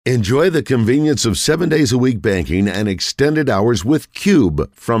Enjoy the convenience of 7 days a week banking and extended hours with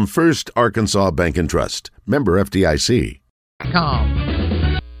Cube from First Arkansas Bank and Trust. Member FDIC.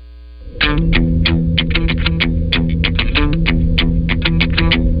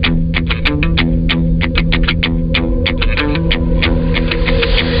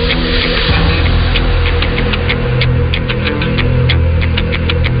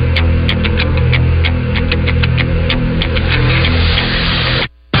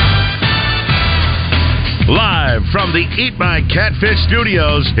 From the Eat My Catfish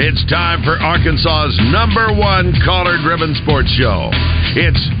studios, it's time for Arkansas's #1 caller-driven sports show.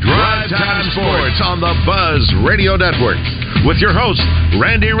 It's Drive Time Sports on the Buzz Radio Network with your hosts,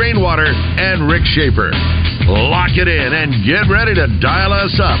 Randy Rainwater and Rick Shaeffer. Lock it in and get ready to dial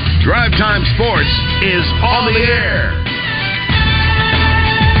us up. Drive Time Sports is on the air.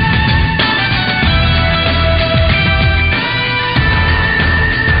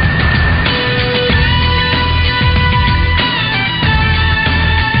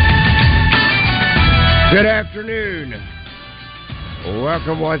 Good afternoon.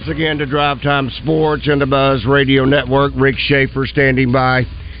 Welcome once again to Drive Time Sports and the Buzz Radio Network. Rick Shaeffer standing by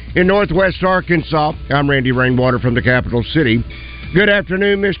in Northwest Arkansas. I'm Randy Rainwater from the capital city. Good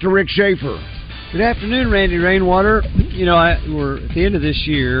afternoon, Mr. Rick Shaeffer. Good afternoon, Randy Rainwater. You know, we're at the end of this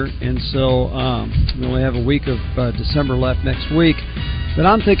year, and so we only have a week of December left next week. But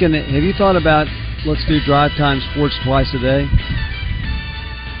I'm thinking, have you thought about let's do Drive Time Sports twice a day?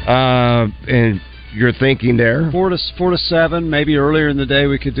 And you're thinking there? 4 to 7, maybe earlier in the day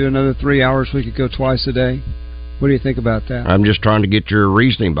we could do another 3 hours. We could go twice a day. What do you think about that? I'm just trying to get your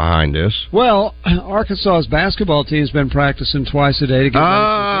reasoning behind this. Well, Arkansas's basketball team's been practicing twice a day to get ready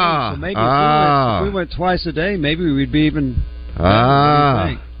for the game. So maybe if we went twice a day, maybe we'd be even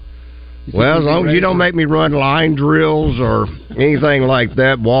better. Well, as long as you don't make me run line drills or anything like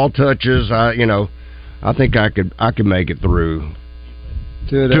that, wall touches, I think I could make it through.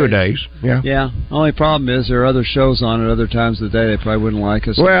 2 days, yeah. Yeah. Only problem is there are other shows on at other times of the day. They probably wouldn't like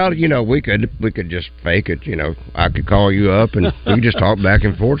us. Well, we could just fake it. I could call you up and we could just talk back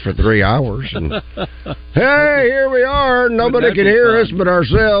and forth for 3 hours. And hey, here we are. Nobody can hear us but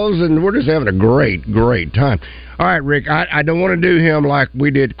ourselves, and we're just having a great time. All right, Rick. I don't want to do him like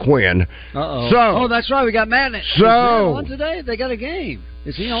we did Quinn. Oh, that's right. We got Matt. Is Matt on today? They got a game.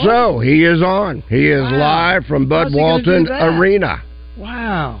 Is he on? So he is on. He is live from Bud Walton Arena.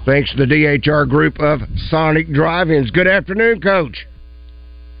 Wow. Thanks to the DHR group of Sonic Drive-Ins. Good afternoon, Coach.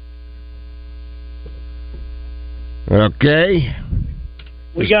 Okay.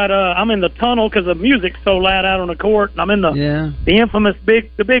 We got, I'm in the tunnel because the music's so loud out on the court, and I'm in the infamous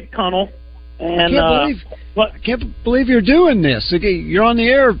big tunnel. And I can't believe you're doing this. You're on the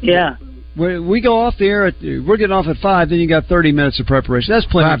air. Yeah. We go off the air. We're getting off at 5. Then you got 30 minutes of preparation. That's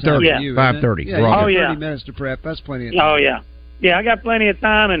plenty of time for you. 5:30. Yeah, 30 minutes to prep. That's plenty of time. Oh yeah. Yeah, I got plenty of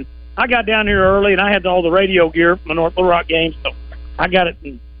time, and I got down here early, and I had all the radio gear for my North Little Rock game, so I got it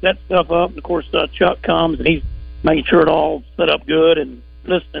and set stuff up. And of course, Chuck comes, and he's making sure it all set up good and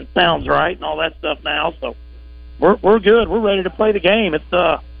listening sounds right and all that stuff now. So we're good. We're ready to play the game. It's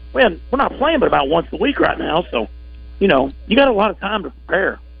we're not playing but about once a week right now, so you got a lot of time to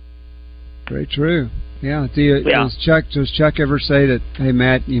prepare. Very true. Yeah. Does Chuck ever say that, hey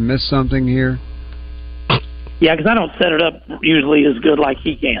Matt, you missed something here? Yeah, because I don't set it up usually as good like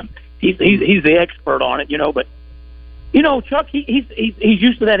he can. He's the expert on it, But Chuck, he's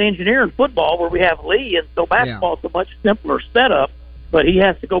used to that engineering football where we have Lee, and so basketball is a much simpler setup. But he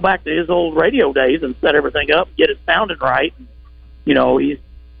has to go back to his old radio days and set everything up, and get it sounding right.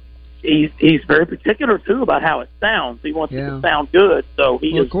 He's very particular too about how it sounds. He wants it to sound good, so he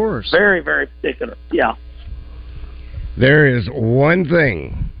is very, very particular. Yeah. There is one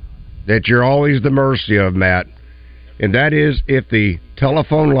thing that you're always the mercy of, Matt, and that is if the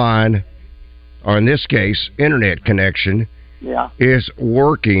telephone line, or in this case, internet connection, is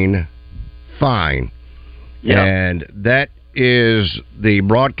working fine. Yeah. And that is the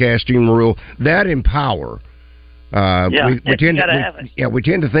broadcasting rule. That and power. We tend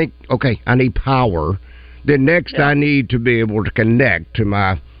to think, okay, I need power. Then next I need to be able to connect to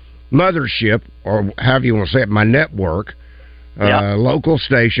my mothership, or however you want to say it, my network, local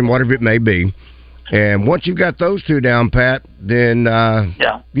station, whatever it may be. And once you've got those two down pat, then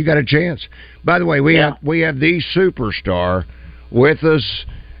you got a chance. By the way, we have the superstar with us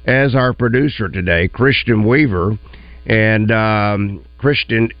as our producer today, Christian Weaver. And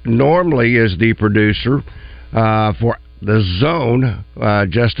Christian normally is the producer for the Zone,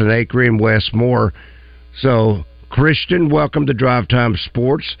 Justin Acre and Wes Moore. So, Christian, welcome to Drive Time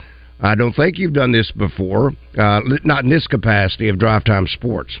Sports. I don't think you've done this before. not in this capacity of Drive Time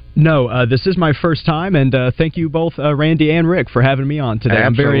Sports. No, this is my first time, and thank you both, Randy and Rick, for having me on today.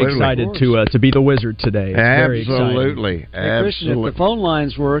 Absolutely. I'm very excited to be the wizard today. It's Absolutely. Hey, Christian, if the phone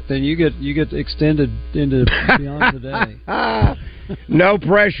lines work, then you get extended into beyond today. No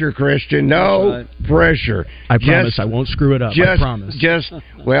pressure, Christian. No pressure. I promise I won't screw it up. I promise.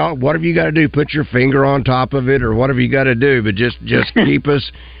 Well, whatever you got to do, put your finger on top of it, or whatever you got to do. But just keep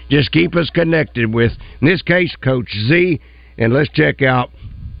us connected with, in this case, Coach Z, and let's check out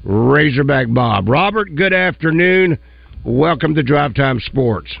Razorback Bob. Robert, good afternoon. Welcome to Drive Time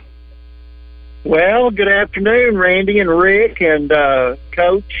Sports. Well, good afternoon, Randy and Rick and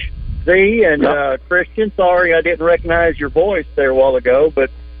Coach Z and Christian. Sorry I didn't recognize your voice there a while ago, but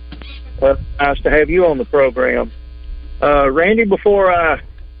nice to have you on the program. Randy, before I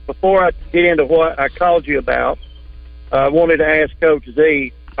get into what I called you about, I wanted to ask Coach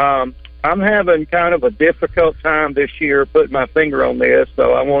Z. I'm having kind of a difficult time this year putting my finger on this,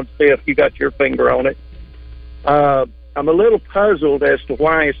 so I want to see if you got your finger on it. I'm a little puzzled as to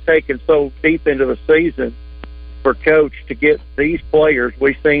why it's taken so deep into the season for Coach to get these players.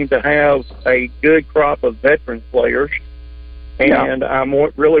 We seem to have a good crop of veteran players, and I'm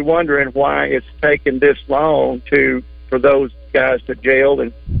really wondering why it's taken this long for those guys to gel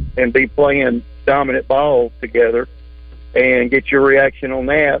and be playing dominant ball together, and get your reaction on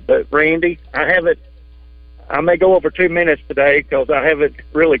that. But Randy, I may go over 2 minutes today because I haven't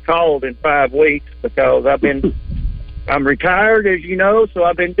really called in 5 weeks because I'm retired, as you know, so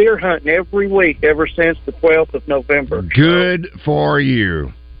I've been deer hunting every week ever since the 12th of November. Good for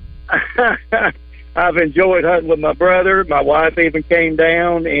you. I've enjoyed hunting with my brother. My wife even came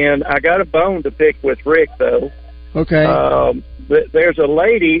down, and I got a bone to pick with Rick, though. Okay. There's a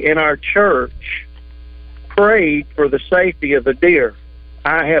lady in our church prayed for the safety of the deer.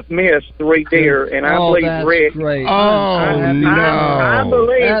 I have missed 3 deer, and I believe Rick. Great. I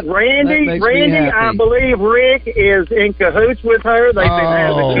believe Randy. I believe Rick is in cahoots with her. They've been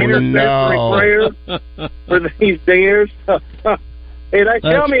having intercessory prayers for these deers. Tell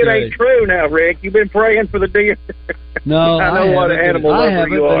me it ain't true now, Rick. You've been praying for the deer. No, I know what an animal lover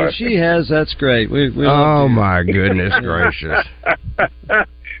you are. If she has, that's great. We my goodness gracious!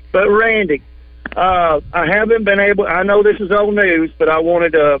 But Randy. I haven't been able. I know this is old news, but I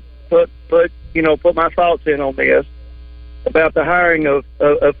wanted to put my thoughts in on this about the hiring of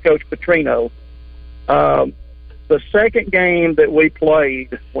Coach Petrino. The second game that we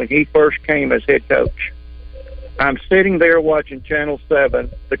played when he first came as head coach, I'm sitting there watching Channel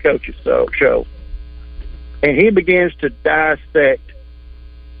 7, the coach's show, and he begins to dissect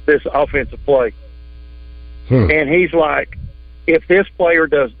this offensive play, and he's like, "If this player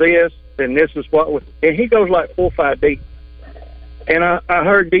does this, and this is and he goes like 4 or 5 deep." And I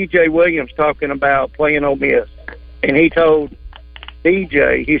heard DJ Williams talking about playing Ole Miss, and he told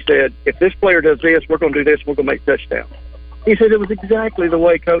DJ, he said, "If this player does this, we're going to do this, we're going to make touchdown." He said it was exactly the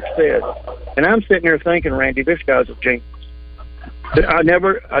way Coach said. And I'm sitting there thinking, Randy, this guy's a genius. I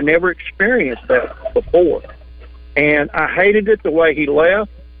never experienced that before. And I hated it the way he left.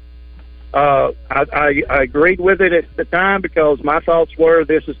 I agreed with it at the time because my thoughts were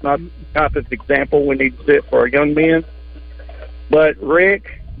this is not the type of example we need to set for our young men. But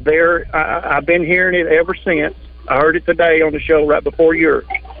Rick, I've been hearing it ever since. I heard it today on the show right before yours.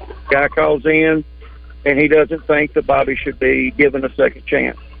 Guy calls in, and he doesn't think that Bobby should be given a second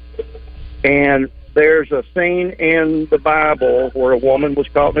chance. And there's a scene in the Bible where a woman was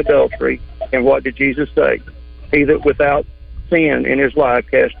caught in adultery, and what did Jesus say? He that without sin in his life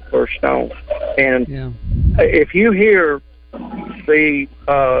cast the first stone. And if you hear the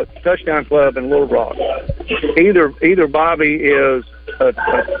Touchdown Club in Little Rock, either Bobby is a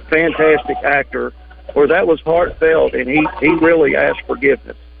fantastic actor, or that was heartfelt, and he really asked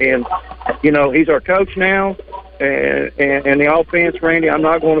forgiveness. And he's our coach now, and the offense, Randy. I'm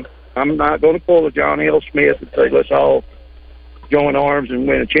not going to pull a John L. Smith and say let's all join arms and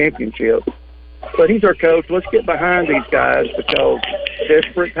win a championship. But he's our coach. Let's get behind these guys because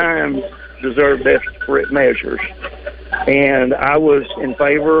desperate times deserve desperate measures. And I was in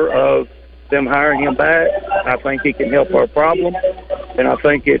favor of them hiring him back. I think he can help our problem, and I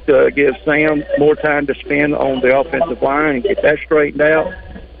think it gives Sam more time to spend on the offensive line and get that straightened out.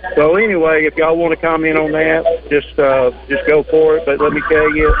 So anyway, if y'all want to comment on that, just go for it. But let me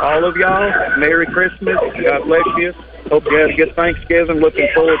tell you, all of y'all, Merry Christmas. God bless you. Hope you have a good Thanksgiving. Looking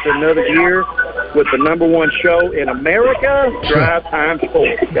forward to another year with the #1 show in America, Drive Time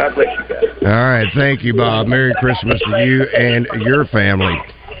Sports. God bless you guys. All right. Thank you, Bob. Merry Christmas to you and your family.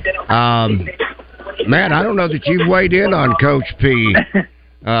 Matt, I don't know that you've weighed in on Coach P.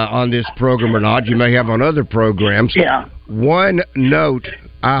 on this program or not. You may have on other programs. Yeah. One note,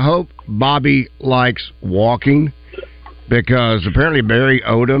 I hope Bobby likes walking, because apparently Barry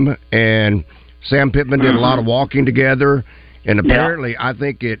Odom and Sam Pittman did a lot of walking together, and apparently I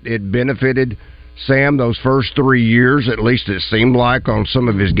think it benefited Sam those first 3 years, at least it seemed like, on some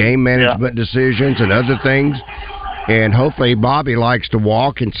of his game management decisions and other things. And hopefully Bobby likes to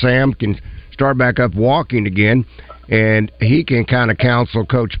walk, and Sam can start back up walking again, and he can kind of counsel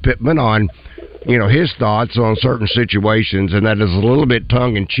Coach Pittman on, his thoughts on certain situations, and that is a little bit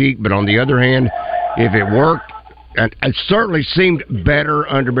tongue-in-cheek. But on the other hand, if it worked, and it certainly seemed better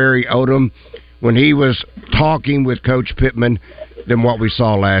under Barry Odom when he was talking with Coach Pittman than what we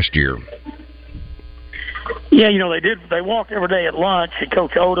saw last year. Yeah, they did. They walked every day at lunch, and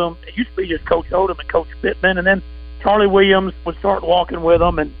Coach Odom, it used to be just Coach Odom and Coach Pittman, and then Charlie Williams would start walking with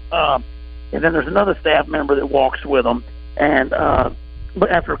them, and then there's another staff member that walks with them, and but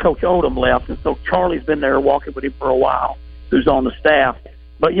after Coach Odom left, and so Charlie's been there walking with him for a while, who's on the staff.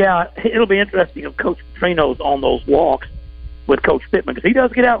 But yeah, it'll be interesting if Coach Petrino's on those walks with Coach Pittman, because he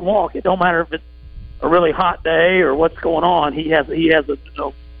does get out and walk. It don't matter if it's a really hot day or what's going on. He has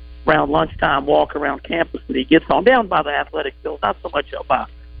a around lunchtime walk around campus that he gets on down by the athletic field, not so much up by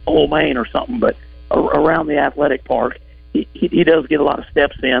Old Main or something, but around the athletic park. He does get a lot of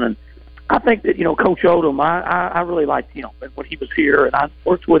steps in, and I think that Coach Odom, I really liked him when he was here, and I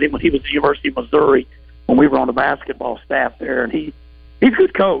worked with him when he was at the University of Missouri when we were on the basketball staff there, and he's a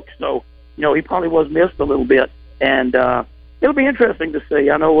good coach. So he probably was missed a little bit, and it'll be interesting to see.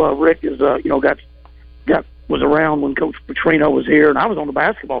 I know Rick is was around when Coach Petrino was here, and I was on the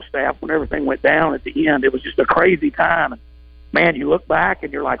basketball staff when everything went down at the end. It was just a crazy time, and man, you look back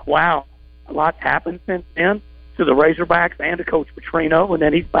and you're like, wow, a lot's happened since then to the Razorbacks and to Coach Petrino, and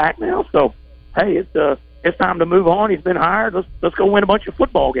then he's back now. So, hey, it's time to move on. He's been hired. Let's go win a bunch of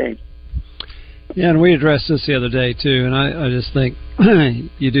football games. Yeah, and we addressed this the other day too, and I just think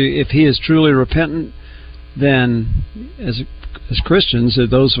if he is truly repentant, then as Christians,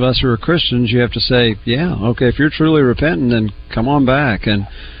 those of us who are Christians, you have to say, yeah, okay, if you're truly repentant, then come on back. And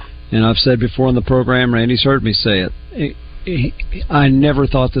I've said before in the program, Randy's heard me say it. I never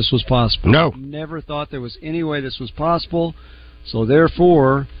thought this was possible. No. Never thought there was any way this was possible. So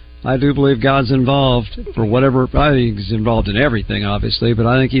therefore, I do believe God's involved for whatever. I think he's involved in everything, obviously, but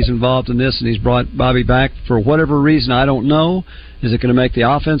I think he's involved in this, and he's brought Bobby back for whatever reason. I don't know. Is it going to make the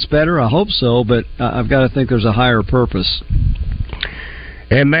offense better? I hope so, but I've got to think there's a higher purpose.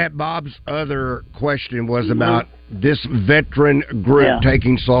 And Matt, Bob's other question was about this veteran group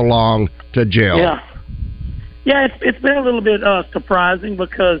taking so long to gel. Yeah, it's been a little bit surprising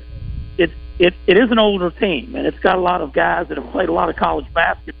because it is an older team, and it's got a lot of guys that have played a lot of college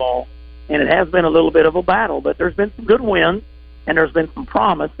basketball, and it has been a little bit of a battle. But there's been some good wins, and there's been some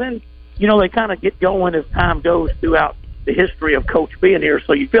promise. And, they kind of get going as time goes throughout the history of Coach being here,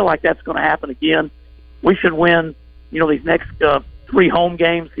 so you feel like that's going to happen again. We should win, these next 3 home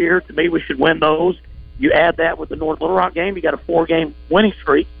games here. To me, we should win those. You add that with the North Little Rock game, you got a 4-game winning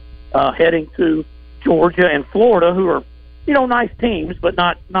streak heading to Georgia and Florida, who are, nice teams, but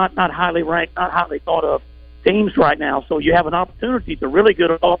not highly ranked, not highly thought of teams right now. So you have an opportunity to really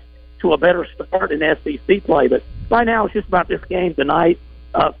get off to a better start in SEC play. But right now, it's just about this game tonight.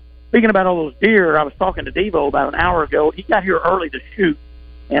 Speaking about all those deer, I was talking to Devo about an hour ago. He got here early to shoot,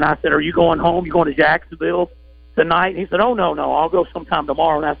 and I said, "Are you going home? You going to Jacksonville tonight?" And he said, "Oh, no, I'll go sometime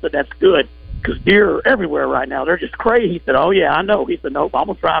tomorrow." And I said, "That's good, because deer are everywhere right now. They're just crazy." He said, "Oh, yeah, I know." He said, "Nope, I'm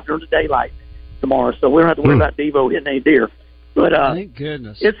going to drive during the daylight tomorrow, so we don't have to worry about Devo hitting any deer." But thank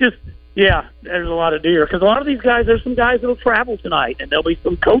goodness. It's just, there's a lot of deer, because a lot of these guys, there's some guys that'll travel tonight, and there'll be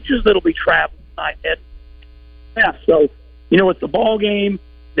some coaches that'll be traveling tonight. So, it's a ball game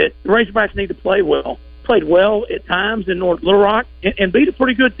that the Razorbacks need to play well. Played well at times in North Little Rock and beat a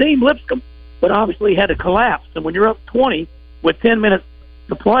pretty good team, Lipscomb, but obviously had to collapse. And when you're up 20 with 10 minutes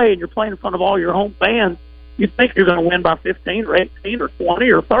to play and you're playing in front of all your home fans, you think you're going to win by 15 or 18 or 20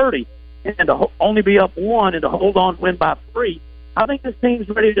 or 30. And to only be up 1 and to hold on and win by 3, I think this team's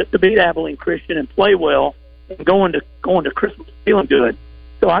ready to beat Abilene Christian and play well and go into Christmas feeling good.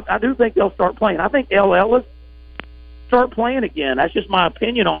 So I do think they'll start playing. I think L. Ellis start playing again. That's just my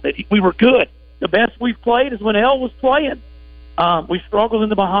opinion on it. We were good. The best we've played is when L was playing. We struggled in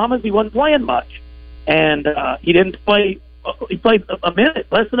the Bahamas. He wasn't playing much. And he didn't play. He played a minute,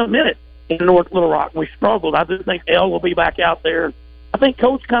 less than a minute in North Little Rock, and we struggled. I do think L will be back out there. I think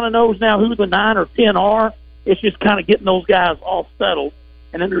Coach kind of knows now who the 9 or 10 are. It's just kind of getting those guys all settled.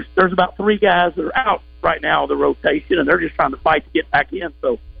 And then there's about 3 guys that are out right now of the rotation, and they're just trying to fight to get back in.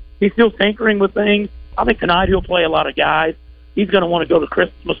 So he's still tinkering with things. I think tonight he'll play a lot of guys. he's going to want to go to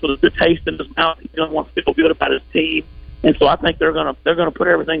Christmas with a good taste in his mouth. He's going to want to feel good about his team, and so I think they're going to put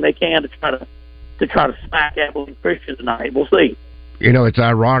everything they can to try to smack Abilene Christian tonight. We'll see. You know, it's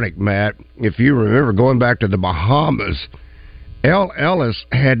ironic, Matt. If you remember going back to the Bahamas, Ellis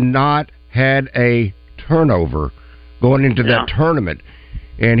had not had a turnover going into that tournament,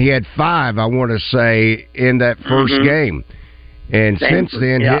 and he had 5, I want to say, in that first game. And since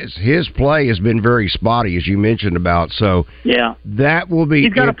then, his play has been very spotty, as you mentioned about. So that will be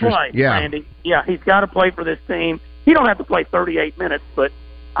he's got to play, Randy. Yeah, he's got to play for this team. He don't have to play 38 minutes, but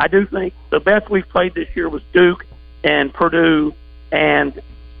I do think the best we've played this year was Duke and Purdue, and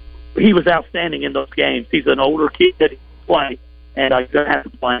he was outstanding in those games. He's an older kid that he can play, and I'm going to have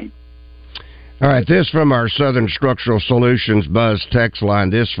to play him. All right, this from our Southern Structural Solutions Buzz text line.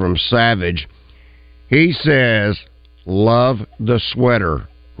 This from Savage. He says, love the sweater,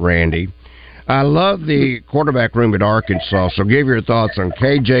 Randy. I love the quarterback room at Arkansas, so give your thoughts on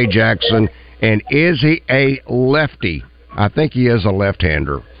K.J. Jackson, and is he a lefty? I think he is a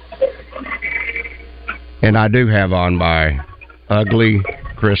left-hander. And I do have on my ugly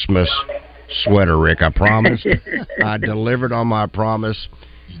Christmas sweater, Rick. I promised. I delivered on my promise.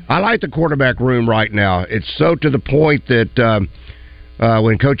 I like the quarterback room right now. It's so to the point that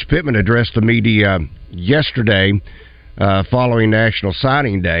when Coach Pittman addressed the media yesterday following National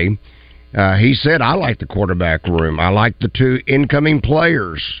Signing Day, he said, I like the quarterback room. I like the 2 incoming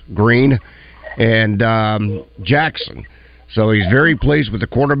players, Green and Jackson. So he's very pleased with the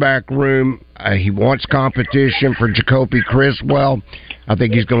quarterback room. He wants competition for Jacoby Criswell. I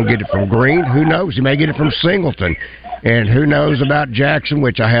think he's going to get it from Green. Who knows? He may get it from Singleton. And who knows about Jackson,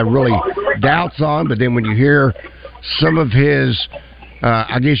 which I have really doubts on. But then when you hear some of his,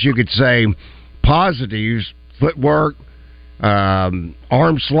 I guess you could say, positives, footwork, arm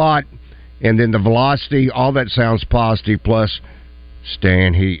slot, and then the velocity, all that sounds positive. Plus,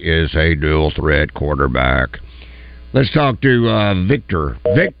 Stan, he is a dual-threat quarterback. Let's talk to Victor.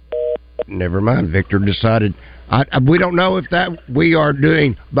 Never mind. Victor decided. We don't know if that we are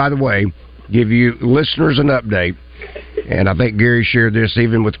doing. By the way, give you listeners an update, and I think Gary shared this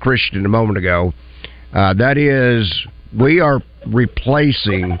even with Christian a moment ago. That is, we are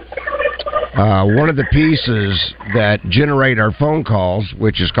replacing one of the pieces that generate our phone calls,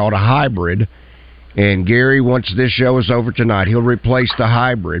 which is called a hybrid. And Gary, once this show is over tonight, he'll replace the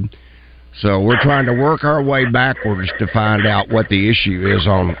hybrid. So we're trying to work our way backwards to find out what the issue is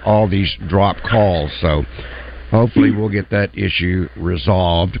on all these drop calls. So hopefully we'll get that issue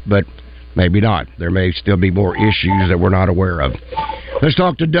resolved, but maybe not. There may still be more issues that we're not aware of. Let's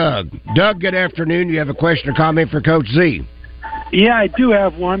talk to Doug. Doug, good afternoon. You have a question or comment for Coach Z? Yeah, I do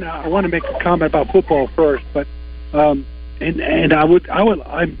have one. I want to make a comment about football first, but I'm in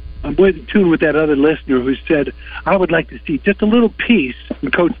tune with that other listener who said, I would like to see just a little piece in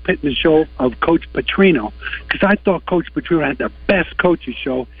Coach Pittman's show of Coach Petrino, because I thought Coach Petrino had the best coaching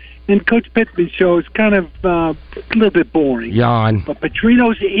show, and Coach Pittman's show is kind of a little bit boring. Yawn. But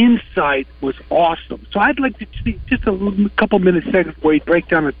Petrino's insight was awesome. So I'd like to see just a couple minutes seconds where he'd break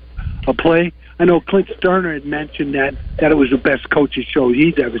down a play. I know Clint Sterner had mentioned that it was the best coaching show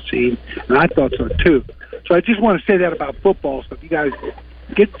he's ever seen, and I thought so too. So I just want to say that about football. So if you guys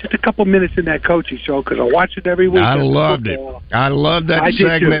get just a couple minutes in that coaching show, because I watch it every week. I loved it. I loved that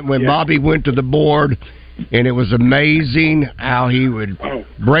segment when Bobby went to the board, and it was amazing how he would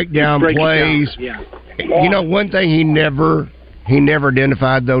break down plays. You know, one thing he never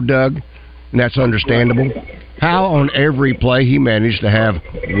identified, though, Doug, and that's understandable, how on every play he managed to have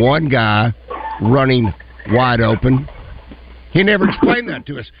one guy running wide open. He never explained that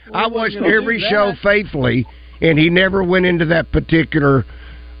to us. I watched every show faithfully, and he never went into that particular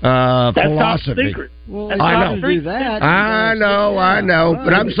philosophy. Well, I know. Do that. I know.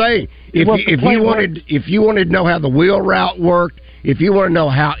 But I'm saying, if you wanted to know how the wheel route worked, if you want to know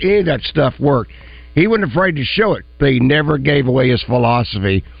how any of that stuff worked, he wasn't afraid to show it. But he never gave away his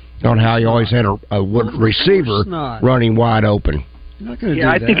philosophy on how he always had a receiver running wide open. I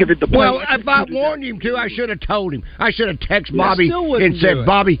think if it's the play. Well, if I warned him to, I should have told him. I should have texted Bobby and said,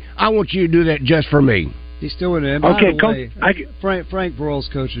 Bobby, I want you to do that just for me. He still wouldn't. Okay, Frank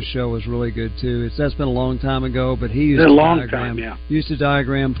Broyles' coach's show was really good too. That's been a long time ago, but he used to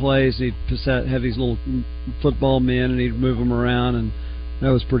diagram plays. He'd have these little football men, and he'd move them around, and that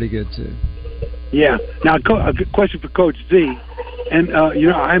was pretty good too. Yeah. Now, a good question for Coach Z, and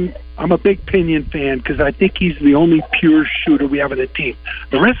I'm a big Pinion fan because I think he's the only pure shooter we have on the team.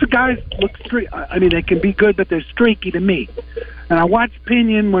 The rest of the guys look I mean, they can be good, but they're streaky to me. And I watched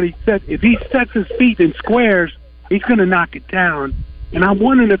Pinion when if he sets his feet in squares, he's going to knock it down. And I'm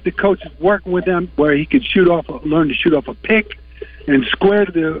wondering if the coach is working with them where he could learn to shoot off a pick and square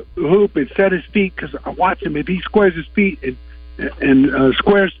to the hoop and set his feet. Because I watch him, if he squares his feet and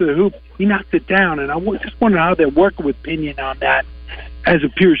squares to the hoop, he knocks it down. And I just wonder how they're working with Pinion on that as a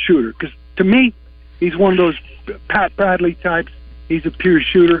pure shooter. Because to me, he's one of those Pat Bradley types. He's a pure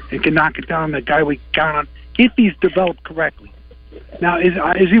shooter and can knock it down. The guy we count on if he's developed correctly. Now,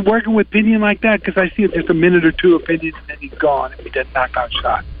 is he working with Pinion like that? Because I see just a minute or two of Pinion and then he's gone if he doesn't knock out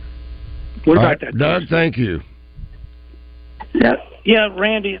shot. What about that, Doug? Thank you. Yeah,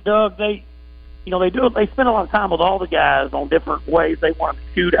 Randy, Doug, they do it. They spend a lot of time with all the guys on different ways they want them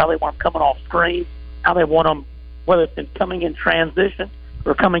to shoot, how they want them coming off screen, how they want them, whether it's coming in transition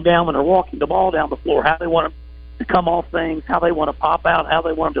or coming down when they're walking the ball down the floor, how they want them to come off things, how they want to pop out, how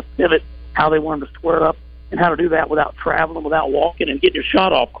they want them to pivot, how they want them to square up, and how to do that without traveling, without walking, and getting your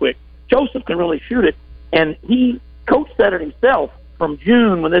shot off quick. Joseph can really shoot it, and Coach said it himself from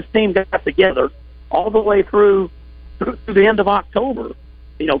June when this team got together all the way through the end of October.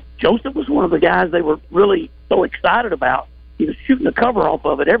 Joseph was one of the guys they were really so excited about. He was shooting the cover off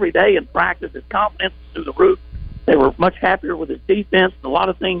of it every day in practice. His confidence was through the roof. They were much happier with his defense and a lot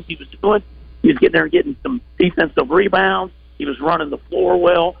of things he was doing. He was getting there and getting some defensive rebounds. He was running the floor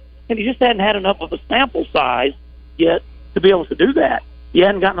well. And he just hadn't had enough of a sample size yet to be able to do that. He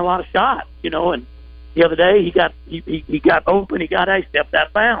hadn't gotten a lot of shots, and the other day he got open, he stepped out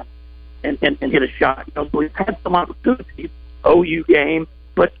of bounds and hit a shot. So he's had some opportunities, OU game,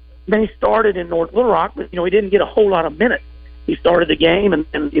 but then he started in North Little Rock, but he didn't get a whole lot of minutes. He started the game and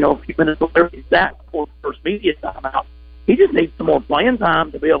a few minutes later he's back before the first media timeout. He just needs some more playing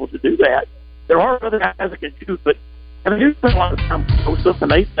time to be able to do that. There are other guys that can shoot, but they do spend a lot of time with Joseph,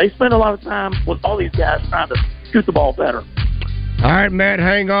 and they spend a lot of time with all these guys trying to shoot the ball better. All right, Matt,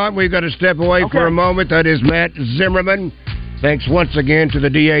 hang on. We've got to step away for a moment. That is Matt Zimmerman. Thanks once again to the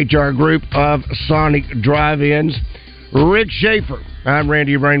DHR group of Sonic Drive-Ins. Rick Shaeffer. I'm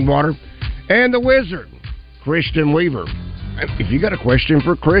Randy Rainwater. And the Wizard, Christian Weaver. If you got a question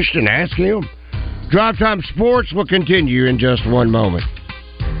for Christian, ask him. Drive Time Sports will continue in just one moment.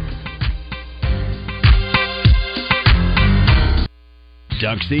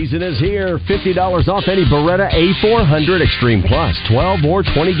 Duck season is here. $50 off any Beretta A400 Extreme Plus 12 or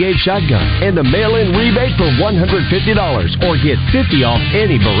 20 gauge shotgun and a mail-in rebate for $150, or get $50 off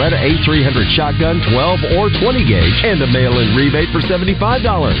any Beretta A300 shotgun 12 or 20 gauge and a mail-in rebate for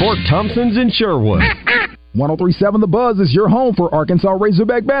 $75. Fort Thompson's in Sherwood. 103.7 The Buzz is your home for Arkansas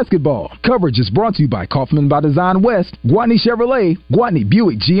Razorback basketball. Coverage is brought to you by Kaufman by Design West, Gwatney Chevrolet, Gwatney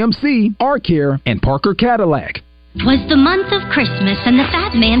Buick GMC, R-Care, and Parker Cadillac. 'Twas the month of Christmas, and the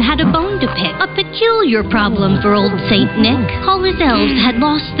fat man had a bone to pick. A peculiar problem for old Saint Nick. All his elves had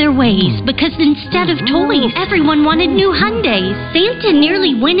lost their ways, because instead of toys, everyone wanted new Hyundais. Santa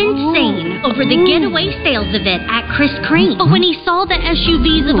nearly went insane over the getaway sales event at Chris Crane. But when he saw the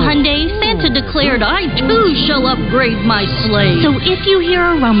SUVs of Hyundai, Santa declared, "I too shall upgrade my sleigh." So if you hear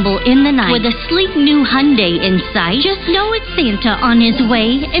a rumble in the night with a sleek new Hyundai in sight, just know it's Santa on his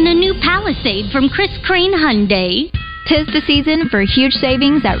way in a new Palisade from Chris Crane Hyundai. 'Tis the season for huge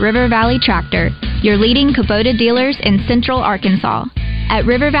savings at River Valley Tractor, your leading Kubota dealers in Central Arkansas. At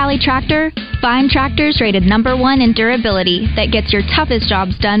River Valley Tractor, find tractors rated #1 in durability that gets your toughest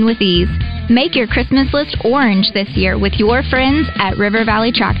jobs done with ease. Make your Christmas list orange this year with your friends at River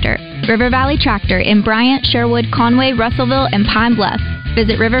Valley Tractor. River Valley Tractor in Bryant, Sherwood, Conway, Russellville, and Pine Bluff.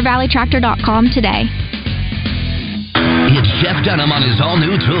 Visit rivervalleytractor.com today. It's Jeff Dunham on his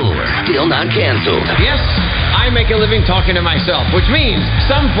all-new tour, still not canceled. Yes, I make a living talking to myself, which means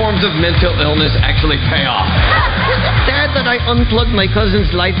some forms of mental illness actually pay off. Is it sad that I unplugged my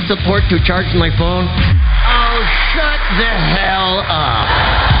cousin's life support to charge my phone? Oh, shut the hell up.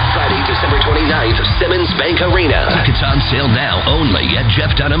 Friday, December 29th, Simmons Bank Arena. Tickets on sale now only at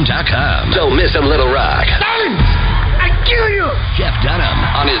JeffDunham.com. Don't miss a Little Rock. Silence! I kill you! Jeff Dunham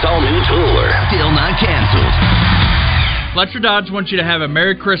on his all-new tour, still not canceled. Fletcher Dodge wants you to have a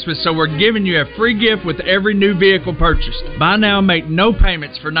Merry Christmas, so we're giving you a free gift with every new vehicle purchased. Buy now, make no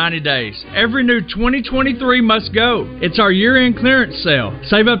payments for 90 days. Every new 2023 must go. It's our year-end clearance sale.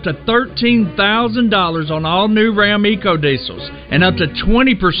 Save up to $13,000 on all new Ram EcoDiesels and up to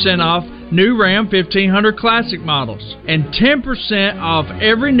 20% off new Ram 1500 Classic models, and 10% off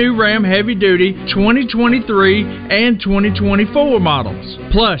every new Ram Heavy Duty 2023 and 2024 models.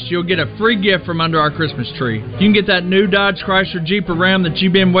 Plus, you'll get a free gift from under our Christmas tree. You can get that new Dodge Chrysler Jeep or Ram that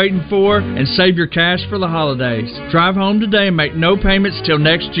you've been waiting for and save your cash for the holidays. Drive home today and make no payments till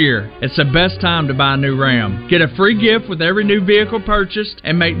next year. It's the best time to buy a new Ram. Get a free gift with every new vehicle purchased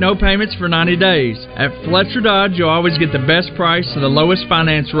and make no payments for 90 days. At Fletcher Dodge, you'll always get the best price and the lowest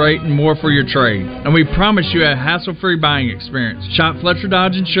finance rate and more for your trade. And we promise you a hassle-free buying experience. Shop Fletcher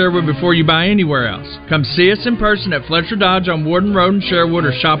Dodge in Sherwood before you buy anywhere else. Come see us in person at Fletcher Dodge on Warden Road in Sherwood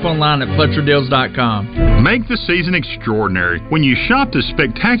or shop online at FletcherDeals.com. Make the season extraordinary when you shop the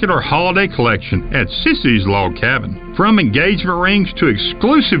spectacular holiday collection at Sissy's Log Cabin. From engagement rings to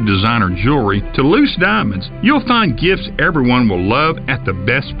exclusive designer jewelry to loose diamonds, you'll find gifts everyone will love at the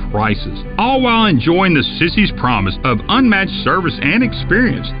best prices, all while enjoying the Sissy's promise of unmatched service and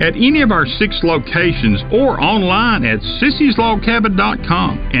experience at any of our 6 locations or online at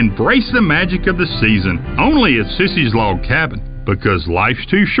sissyslogcabin.com. Embrace the magic of the season only at Sissy's Log Cabin, because life's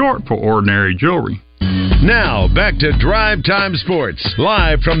too short for ordinary jewelry. Now, back to Drive Time Sports,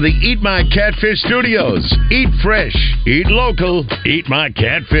 live from the Eat My Catfish studios. Eat fresh, eat local, eat my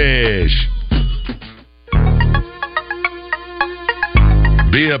catfish.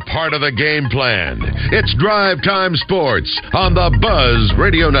 Be a part of the game plan. It's Drive Time Sports on the Buzz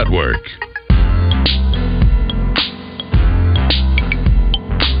Radio Network.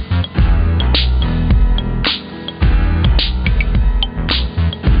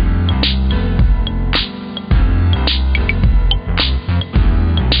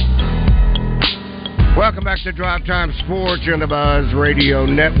 Welcome back to Drive Time Sports on the Buzz Radio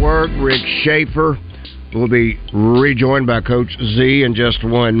Network. Rick Shaeffer will be rejoined by Coach Z in just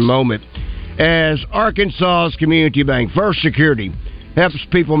one moment. As Arkansas's community bank, First Security helps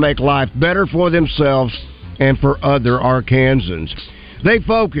people make life better for themselves and for other Arkansans. They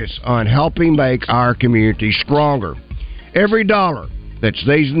focus on helping make our community stronger. Every dollar that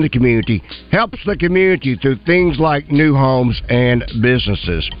stays in the community helps the community through things like new homes and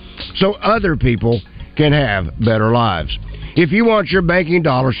businesses, so other people can have better lives. If you want your banking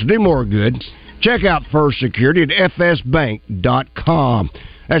dollars to do more good, check out First Security at fsbank.com.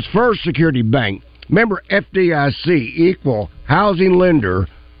 That's First Security Bank. Member FDIC, equal housing lender,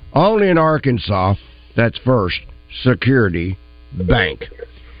 only in Arkansas. That's First Security Bank.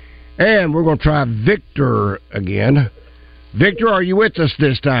 And we're going to try Victor again. Victor, are you with us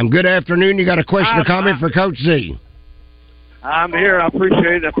this time? Good afternoon. You got a question or comment for Coach Z? I'm here. I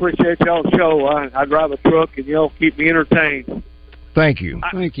appreciate it. I appreciate y'all's show. I drive a truck, and y'all keep me entertained. Thank you.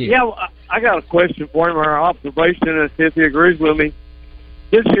 Thank you. Yeah, well, I got a question for him, or an observation, and see if he agrees with me.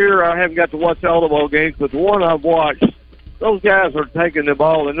 This year, I haven't got to watch all the ball games, but the one I've watched, those guys are taking the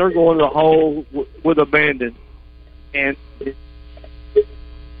ball, and they're going to the hole with abandon. And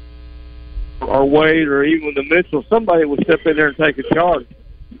or Wade, or even the Mitchell, somebody would step in there and take a charge.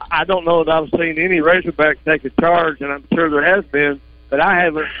 I don't know that I've seen any Razorback take a charge, and I'm sure there has been, but I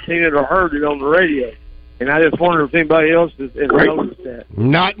haven't seen it or heard it on the radio. And I just wonder if anybody else has noticed that.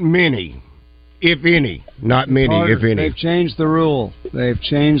 Not many, if any. Not many, if any. They've changed the rule. They've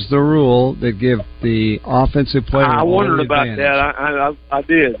changed the rule that give the offensive player I wondered about advantage. that. I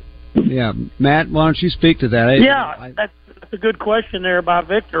did. Yeah. Matt, why don't you speak to that? Yeah, that's a good question there by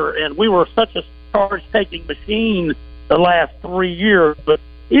Victor. And we were such a charge-taking machine the last 3 years, but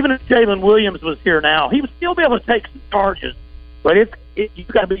even if Jalen Williams was here now, he would still be able to take some charges. But you've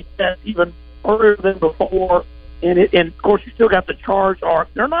got to be set even further than before. And of course, you still got the charge arc.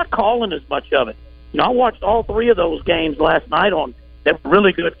 They're not calling as much of it. You know, I watched all 3 of those games last night on that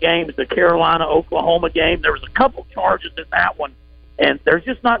really good games. The Carolina-Oklahoma game, there was a couple charges in that one, and there's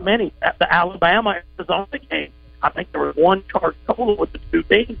just not many. At the Alabama-Arizona game, I think there was one charge total with the 2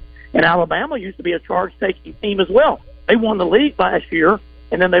 teams. And Alabama used to be a charge-taking team as well. They won the league last year,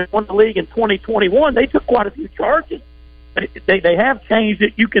 and then they won the league in 2021. They took quite a few charges. They have changed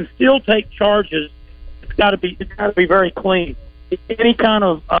it. You can still take charges. It's got to be very clean. If any kind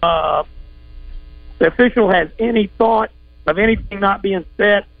of the official has any thought of anything not being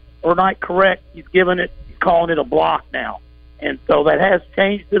set or not correct, he's calling it a block now. And so that has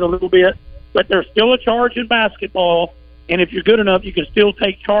changed it a little bit. But there's still a charge in basketball, and if you're good enough, you can still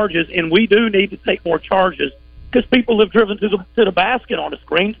take charges. And we do need to take more charges, because people have driven to the basket on us.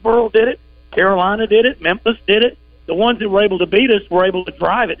 Greensboro did it. Carolina did it. Memphis did it. The ones that were able to beat us were able to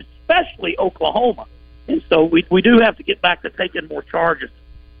drive it, especially Oklahoma. And so we do have to get back to taking more charges.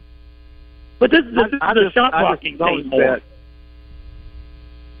 But this is a shot blocking thing more.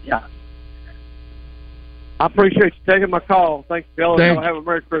 Yeah. I appreciate you taking my call. Thanks, fellas. Y'all have a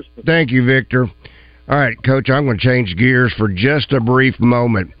Merry Christmas. Thank you, Victor. All right, Coach, I'm going to change gears for just a brief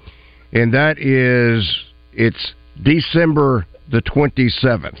moment, and that is it's December the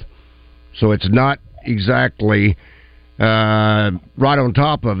 27th, so it's not exactly right on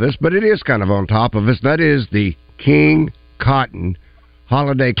top of us, but it is kind of on top of us. That is the King Cotton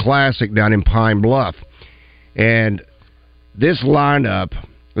Holiday Classic down in Pine Bluff, and this lineup,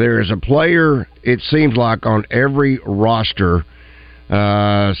 there is a player, it seems like, on every roster,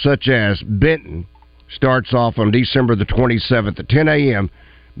 such as Benton, starts off on December the 27th at 10 a.m.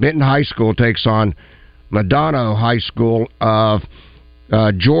 Benton High School takes on Madonna High School of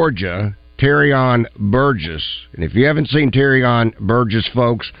Georgia, Terrion Burgess. And if you haven't seen Terrion Burgess,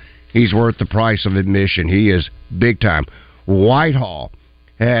 folks, he's worth the price of admission. He is big time. Whitehall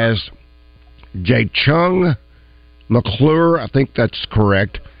has Jay-Chung McClure, I think that's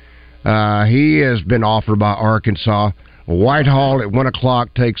correct. He has been offered by Arkansas. Whitehall at 1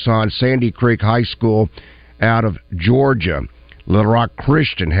 o'clock takes on Sandy Creek High School out of Georgia. Little Rock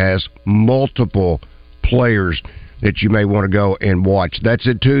Christian has multiple players that you may want to go and watch. That's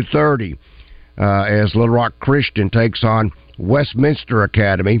at 2:30 as Little Rock Christian takes on Westminster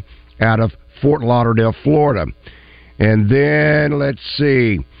Academy out of Fort Lauderdale, Florida. And then, let's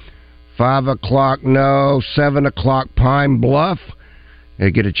see, 5 o'clock, 7 o'clock, Pine Bluff. They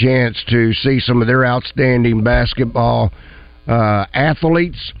get a chance to see some of their outstanding basketball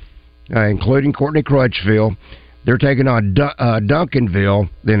athletes, including Courtney Crutchfield. They're taking on Duncanville.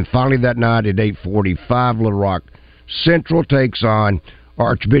 Then finally that night at 8:45, Little Rock Central takes on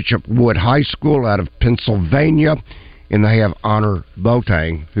Archbishop Wood High School out of Pennsylvania. And they have Honor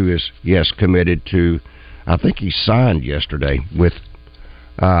Boateng, who is, committed to, I think he signed yesterday with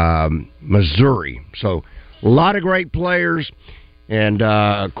Missouri. So a lot of great players. And,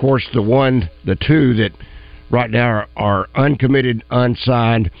 of course, the two that right now are uncommitted,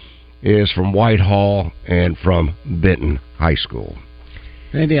 unsigned, is from Whitehall and from Benton High School.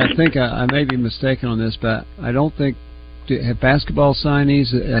 Andy, I think I may be mistaken on this, but I don't think have basketball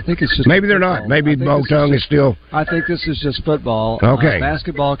signees. I think it's just maybe they're not. Maybe Boateng is still. I think this is just football. Okay,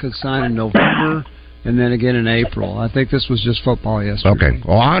 basketball could sign in November and then again in April. I think this was just football yesterday. Okay.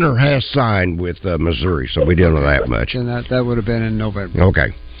 Well, Honor has signed with Missouri, so we didn't know that much. And that would have been in November.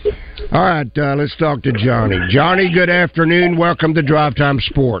 Okay. All right, let's talk to Johnny. Johnny, good afternoon. Welcome to Drive Time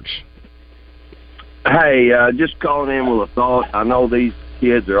Sports. Hey, just calling in with a thought. I know these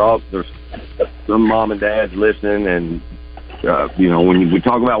kids are all, there's some mom and dads listening, and, when we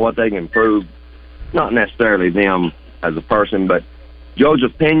talk about what they can improve, not necessarily them as a person, but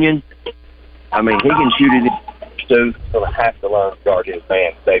Joseph Pinion, I mean, he can shoot it. Stu's going to have to learn to guard his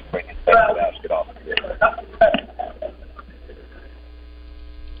man, stay bring his basketball.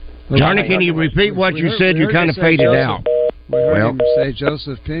 Johnny, can you repeat what you said? You kind of faded out. We heard him say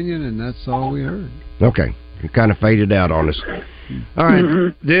Joseph Pinion, and that's all we heard. Okay. You kind of faded out on us. All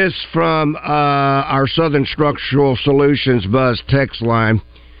right. This from our Southern Structural Solutions Buzz text line,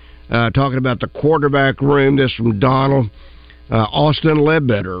 talking about the quarterback room. This from Donald. Austin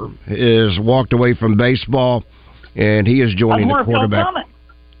Ledbetter is walked away from baseball, and he is joining the quarterback.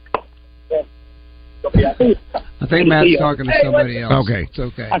 I think Matt's talking to somebody else. Okay. It's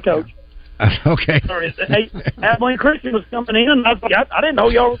okay. Hi, Coach. Okay. Sorry. Hey, Abilene Christian was coming in. I didn't know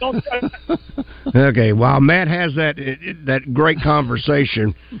y'all were going to. Okay. While Matt has that great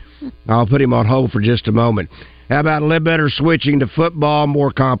conversation, I'll put him on hold for just a moment. How about Ledbetter switching to football,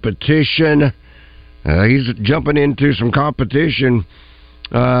 more competition? He's jumping into some competition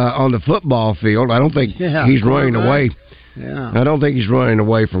on the football field. I don't think he's running away. Yeah. I don't think he's running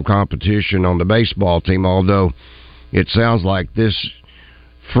away from competition on the baseball team, although it sounds like this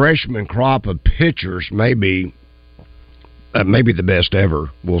freshman crop of pitchers may be the best ever.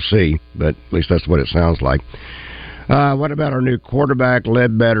 We'll see, but at least that's what it sounds like. What about our new quarterback,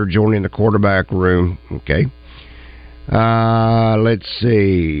 Ledbetter, joining the quarterback room? Okay. Let's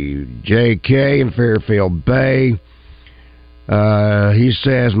see. J.K. in Fairfield Bay. He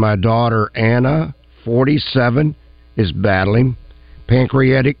says, my daughter, Anna, 47, is battling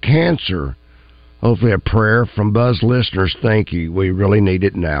pancreatic cancer. Hopefully a prayer from Buzz listeners. Thank you. We really need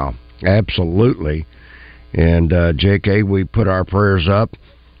it now. Absolutely. And, J.K., we put our prayers up.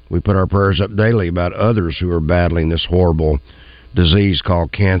 We put our prayers up daily about others who are battling this horrible disease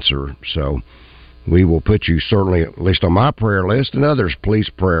called cancer. So we will put you certainly at least on my prayer list, and others, please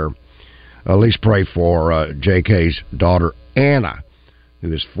at least pray for J.K.'s daughter, Anna,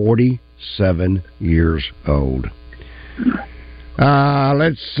 who is 47 years old.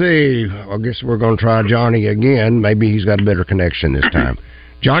 Let's see. I guess we're going to try Johnny again. Maybe he's got a better connection this time.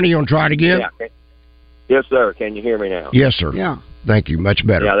 Johnny, you want to try it again? Yes, sir. Can you hear me now? Yes, sir. Yeah. Thank you. Much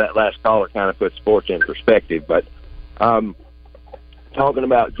better. Yeah, that last caller kind of put sports in perspective. But talking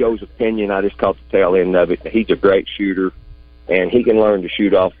about Joe's opinion, I just caught the tail end of it. He's a great shooter, and he can learn to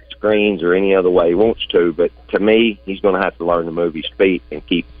shoot off screens or any other way he wants to. But to me, he's going to have to learn to move his feet and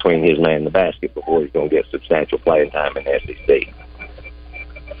keep between his man and the basket before he's going to get substantial playing time in the SEC.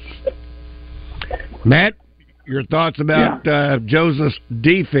 Matt, your thoughts about Joseph's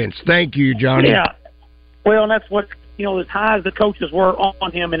defense? Thank you, Johnny. Yeah. Well, and that's what, as high as the coaches were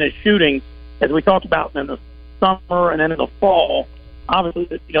on him in his shooting, as we talked about in the summer and then in the fall,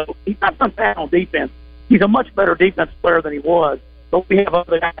 obviously, he's not done bad on defense. He's a much better defensive player than he was. But we have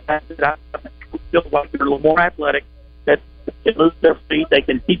other guys that I think feel like they're a little more athletic, that can move their feet, they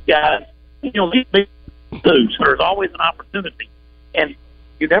can keep guys, these big dudes. There's always an opportunity. And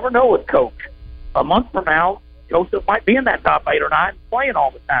you never know with Coach. A month from now, Joseph might be in that top 8 or 9 playing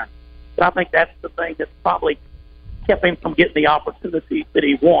all the time. But I think that's the thing that's probably kept him from getting the opportunity that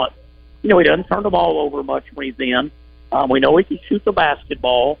he wants. He doesn't turn the ball over much when he's in. We know he can shoot the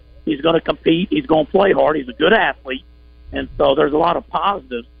basketball. He's going to compete. He's going to play hard. He's a good athlete. And so there's a lot of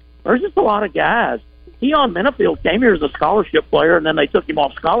positives. There's just a lot of guys. Keon Minifield came here as a scholarship player, and then they took him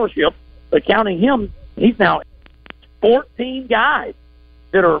off scholarship. But counting him, he's now 14 guys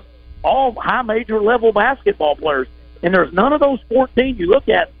that are all high major level basketball players. And there's none of those 14 you look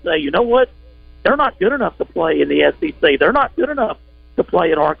at and say, you know what? They're not good enough to play in the SEC. They're not good enough to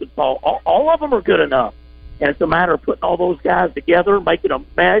play at Arkansas. All of them are good enough. And it's a matter of putting all those guys together, making a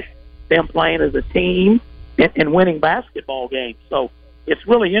mesh, them playing as a team, and winning basketball games. So it's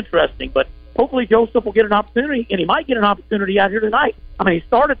really interesting. But hopefully Joseph will get an opportunity, and he might get an opportunity out here tonight. I mean, he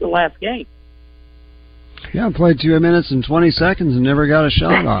started the last game. Yeah, played 2 minutes and 20 seconds and never got a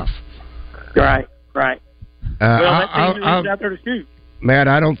shot off. Right. Well, that team is out there to shoot. Matt,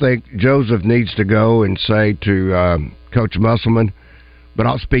 I don't think Joseph needs to go and say to Coach Musselman, but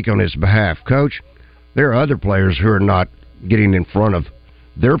I'll speak on his behalf. Coach, there are other players who are not getting in front of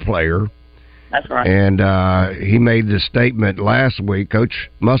their player. That's right. And he made this statement last week, Coach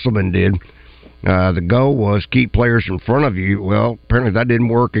Musselman did. The goal was keep players in front of you. Well, apparently that didn't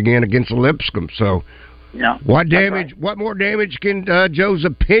work again against Lipscomb. So yeah, what damage? Right. What more damage can Joe's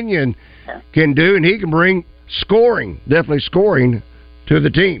opinion can do? And he can bring definitely scoring to the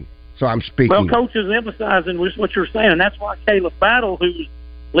team. So I'm speaking. Well, Coach is emphasizing what you're saying, and that's why Caleb Battle, who's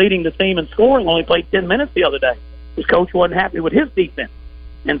leading the team in scoring, only played 10 minutes the other day. His coach wasn't happy with his defense.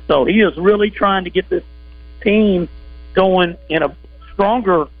 And so he is really trying to get this team going in a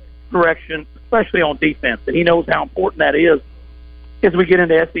stronger direction, especially on defense. And he knows how important that is as we get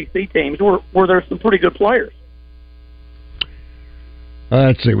into SEC teams where there's some pretty good players.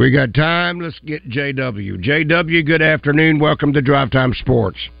 Let's see. We got time. Let's get JW. JW, good afternoon. Welcome to Drive Time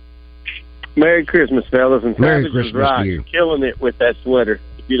Sports. Merry Christmas, fellas. And Merry Travis Christmas was right. to you. Killing it with that sweater.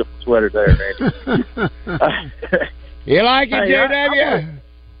 Beautiful sweater there, Randy. You like it, JW?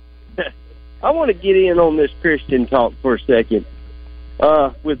 I want to get in on this Christian talk for a second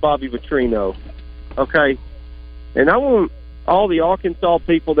with Bobby Petrino, okay? And I want all the Arkansas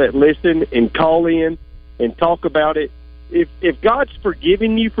people that listen and call in and talk about it. If God's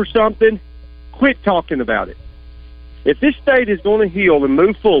forgiven you for something, quit talking about it. If this state is going to heal and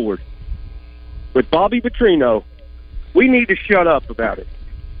move forward with Bobby Petrino, we need to shut up about it.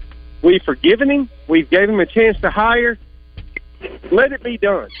 We've forgiven him. We've gave him a chance to hire. Let it be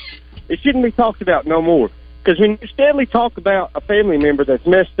done. It shouldn't be talked about no more. Because when you steadily talk about a family member that's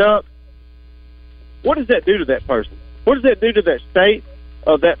messed up, what does that do to that person? What does that do to that state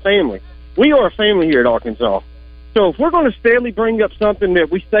of that family? We are a family here at Arkansas. So if we're going to steadily bring up something that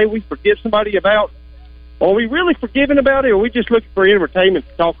we say we forgive somebody about, are we really forgiving about it, or are we just looking for entertainment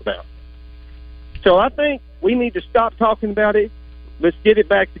to talk about? So I think we need to stop talking about it. Let's get it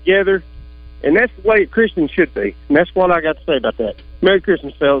back together. And that's the way a Christian should be. And that's what I got to say about that. Merry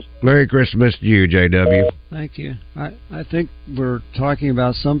Christmas, fellas. Merry Christmas to you, JW. Thank you. I think we're talking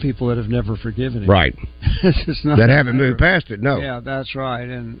about some people that have never forgiven him. Right. It's not that haven't moved past it, no. Yeah, that's right.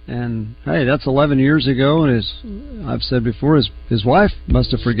 And hey, that's 11 years ago, and I've said before, his wife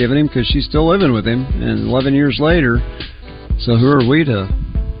must have forgiven him because she's still living with him, and 11 years later, so who are we to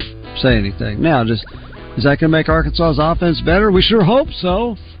say anything? Now, is that going to make Arkansas's offense better? We sure hope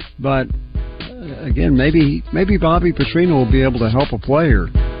so, but again, maybe Bobby Petrino will be able to help a player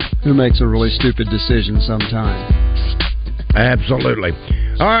who makes a really stupid decision sometime. Absolutely.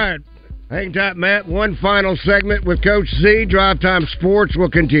 All right. Hang tight, Matt. One final segment with Coach Z. Drive Time Sports will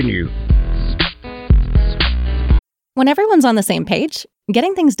continue. When everyone's on the same page,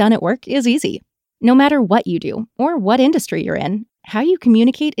 getting things done at work is easy. No matter what you do or what industry you're in, how you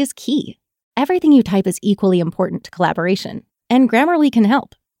communicate is key. Everything you type is equally important to collaboration, and Grammarly can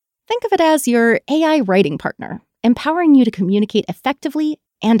help. Think of it as your AI writing partner, empowering you to communicate effectively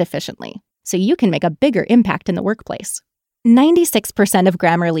and efficiently, so you can make a bigger impact in the workplace. 96% of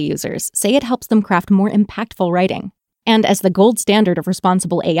Grammarly users say it helps them craft more impactful writing. And as the gold standard of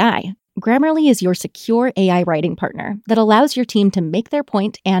responsible AI, Grammarly is your secure AI writing partner that allows your team to make their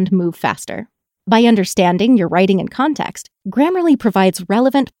point and move faster. By understanding your writing and context, Grammarly provides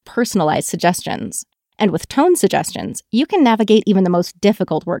relevant, personalized suggestions. And with tone suggestions, you can navigate even the most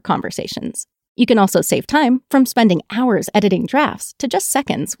difficult work conversations. You can also save time from spending hours editing drafts to just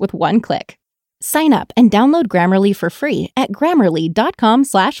seconds with one click. Sign up and download Grammarly for free at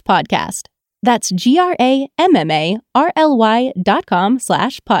Grammarly.com/podcast. That's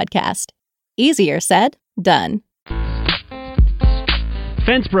GRAMARLY.com/podcast. Easier said, done.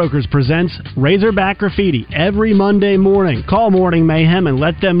 Fence Brokers presents Razorback Graffiti every Monday morning. Call Morning Mayhem and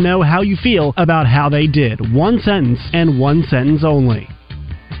let them know how you feel about how they did. One sentence and one sentence only.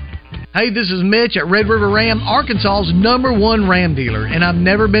 Hey, this is Mitch at Red River Ram, Arkansas's #1 Ram dealer, and I've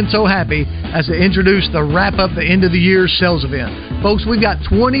never been so happy as to introduce the Wrap Up the End of the Year sales event. Folks, we've got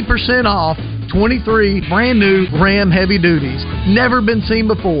 20% off 23 brand new Ram heavy duties. Never been seen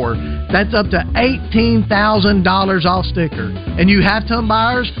before. That's up to $18,000 off sticker. And you half-ton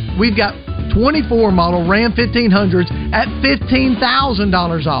buyers, we've got 24 model Ram 1500s at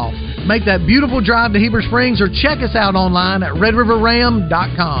 $15,000 off. Make that beautiful drive to Heber Springs or check us out online at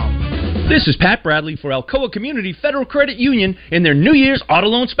redriverram.com. This is Pat Bradley for Alcoa Community Federal Credit Union in their New Year's Auto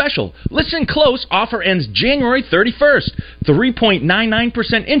Loan Special. Listen close. Offer ends January 31st.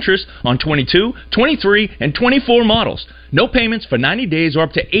 3.99% interest on 22, 23, and 24 models. No payments for 90 days or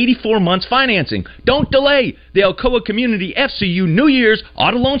up to 84 months financing. Don't delay. The Alcoa Community FCU New Year's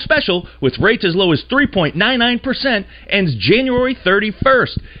Auto Loan Special with rates as low as 3.99% ends January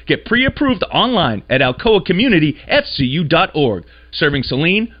 31st. Get pre-approved online at alcoacommunityfcu.org. Serving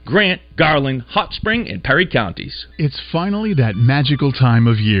Saline, Grant, Garland, Hot Spring, and Perry counties. It's finally that magical time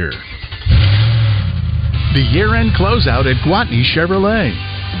of year. The year-end closeout at Gwatney Chevrolet.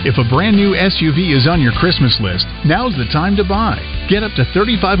 If a brand new SUV is on your Christmas list, now's the time to buy. Get up to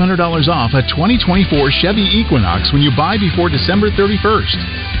 $3,500 off a 2024 Chevy Equinox when you buy before December 31st.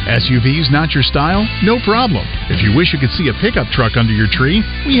 SUVs not your style? No problem. If you wish you could see a pickup truck under your tree,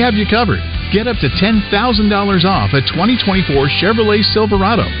 we have you covered. Get up to $10,000 off a 2024 Chevrolet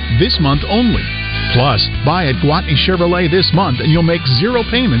Silverado this month only. Plus, buy at Gwatney Chevrolet this month and you'll make 0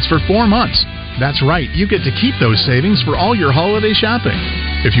 payments for 4 months. That's right, you get to keep those savings for all your holiday shopping.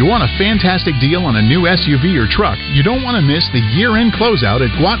 If you want a fantastic deal on a new SUV or truck, you don't want to miss the year-end closeout at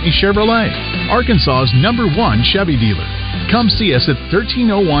Gwatney Chevrolet, Arkansas's #1 Chevy dealer. Come see us at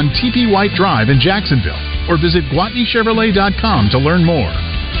 1301 TP White Drive in Jacksonville or visit GwatneyChevrolet.com to learn more.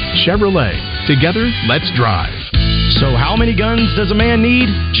 Chevrolet. Together, let's drive. So how many guns does a man need?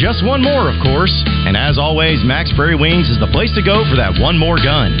 Just one more, of course. And as always, Max Prairie Wings is the place to go for that one more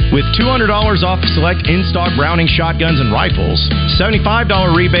gun. With $200 off select in-stock Browning shotguns and rifles,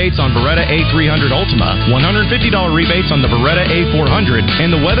 $75 rebates on Beretta A300 Ultima, $150 rebates on the Beretta A400,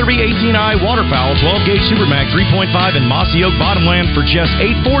 and the Weatherby 18i Waterfowl 12-gauge Supermax 3.5 in Mossy Oak Bottomland for just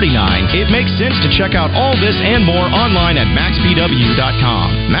 $849. It makes sense to check out all this and more online at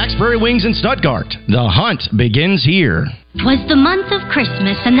maxpw.com. Max Prairie Wings in Stuttgart. The hunt begins here. 'Twas the month of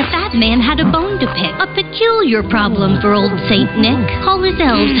Christmas, and the fat man had a bone to pick. A peculiar problem for old Saint Nick. All his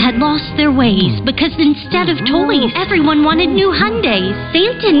elves had lost their ways, because instead of toys, everyone wanted new Hyundais.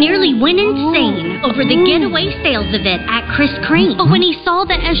 Santa nearly went insane over the getaway sales event at Chris Crane. But when he saw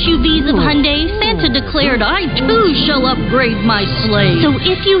the SUVs of Hyundai, Santa declared, "I too shall upgrade my sleigh." So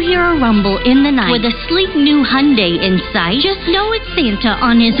if you hear a rumble in the night with a sleek new Hyundai in sight, just know it's Santa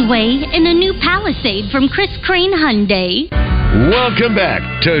on his way in a new Palisade from Chris Crane Hyundai. Welcome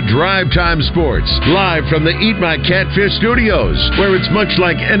back to Drive Time Sports, live from the Eat My Catfish studios, where it's much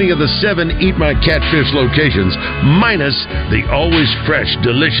like any of the 7 Eat My Catfish locations, minus the always fresh,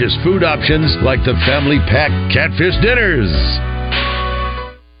 delicious food options like the family pack catfish dinners.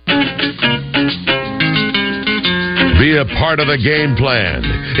 Be a part of the game plan.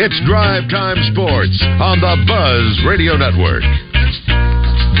 It's Drive Time Sports on the Buzz Radio Network.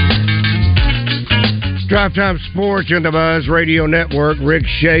 Drive Time Sports in the Buzz Radio Network. Rick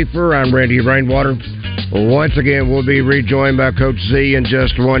Shaeffer. I'm Randy Rainwater. Once again, we'll be rejoined by Coach Z in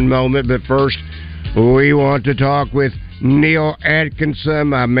just one moment. But first, we want to talk with Neil Atkinson,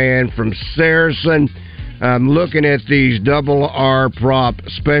 my man from Saracen. I'm looking at these double R prop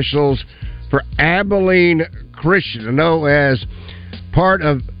specials for Abilene Christian. I know as part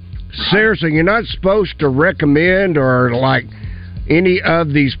of Saracen, you're not supposed to recommend or any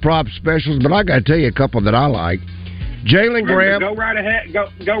of these prop specials, but I got to tell you a couple that I like. Jalen Graham. Go right ahead.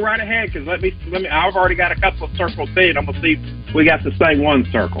 Go right ahead, because let me. I've already got a couple of circled too, and I'm gonna see if we got the same one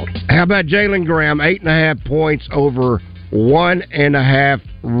circled. How about Jalen Graham? 8.5 points over 1.5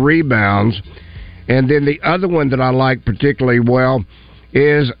 rebounds, and then the other one that I like particularly well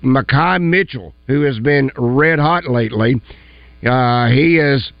is Mekhi Mitchell, who has been red hot lately. He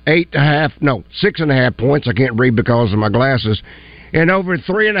is 6.5 points. I can't read because of my glasses, and over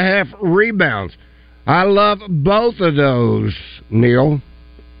 3.5 rebounds. I love both of those, Neil.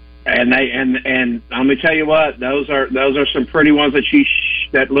 And let me tell you what, those are some pretty ones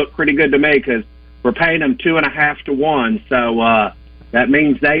that look pretty good to me, because we're paying them 2.5 to 1, so that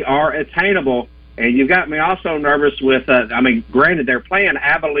means they are attainable. And you got me also nervous with. Granted, they're playing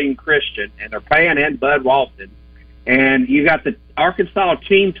Abilene Christian and they're playing in Bud Walton, and you got the Arkansas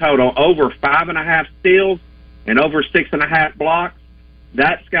team total over 5.5 steals and over 6.5 blocks.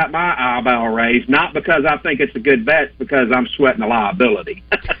 That's got my eyebrow raised, not because I think it's a good bet, it's because I'm sweating the liability.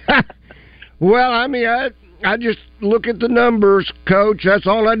 Well, I just look at the numbers, Coach. That's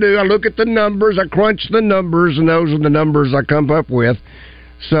all I do. I look at the numbers, I crunch the numbers, and those are the numbers I come up with.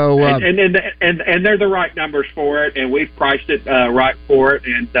 So, and they're the right numbers for it, and we've priced it right for it,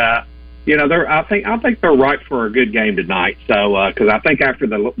 and I think they're right for a good game tonight. So, because I think after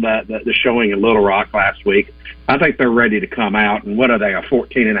the showing in Little Rock last week, I think they're ready to come out. And what are they, a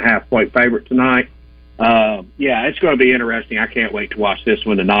 14.5 point favorite tonight? It's going to be interesting. I can't wait to watch this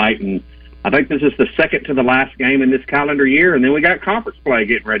one tonight. And I think this is the second to the last game in this calendar year, and then we got conference play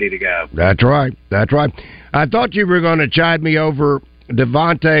getting ready to go. That's right. I thought you were going to chide me over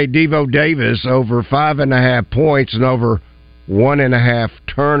Devontae Devo Davis over 5.5 points and over 1.5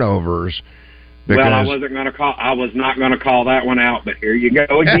 turnovers. Well, I was not going to call that one out, but here you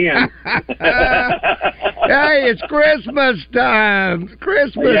go again. Hey, it's Christmas time.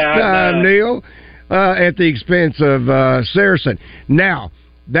 Time, Neil. At the expense of Saracen. Now,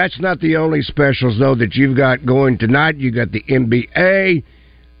 that's not the only specials, though, that you've got going tonight. You got the NBA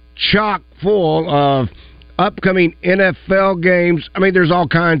chock full of upcoming NFL games. There's all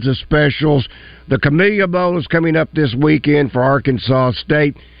kinds of specials. The Camellia Bowl is coming up this weekend for Arkansas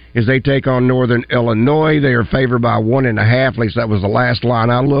State as they take on Northern Illinois. They are favored by 1.5. At least that was the last line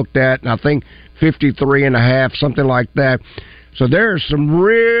I looked at. And I think 53.5, something like that. So there's some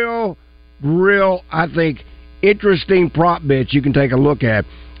real, I think, interesting prop bets you can take a look at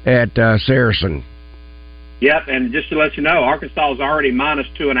Saracen. Yep, and just to let you know, Arkansas is already minus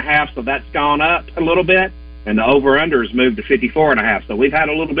 2.5, so that's gone up a little bit. And the over-under has moved to 54.5. So we've had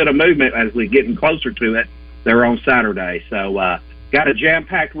a little bit of movement as we're getting closer to it. They're on Saturday. So got a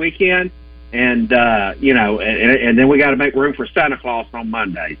jam-packed weekend, and then we got to make room for Santa Claus on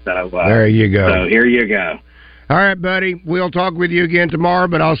Monday. So there you go. So here you go. All right, buddy. We'll talk with you again tomorrow,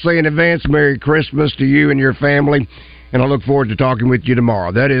 but I'll say in advance, Merry Christmas to you and your family, and I look forward to talking with you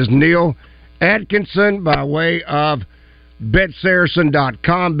tomorrow. That is Neil Atkinson by way of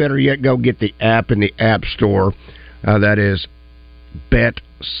BetSaracen.com. Better yet, go get the app in the App Store. That is Bet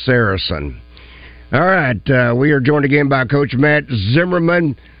Saracen. All right, we are joined again by Coach Matt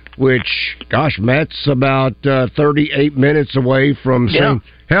Zimmerman, which, gosh, Matt's about 38 minutes away from saying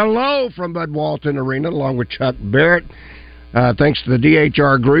hello from Bud Walton Arena, along with Chuck Barrett. Thanks to the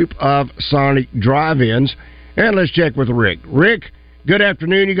DHR group of Sonic Drive-Ins. And let's check with Rick. Rick, good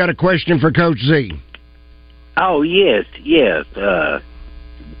afternoon. You got a question for Coach Z? Oh, yes.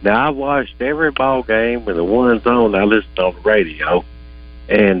 Now, I watched every ball game, and the ones on, I listened on the radio.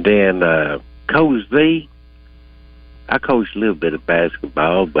 And then Coach Z, I coached a little bit of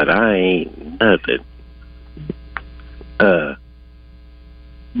basketball, but I ain't nothing.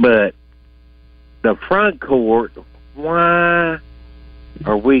 But the front court, why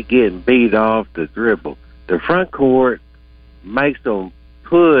are we getting beat off the dribble? The front court makes them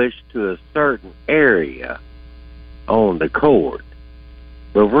push to a certain area on the court,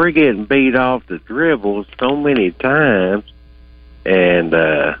 but we're getting beat off the dribble so many times, and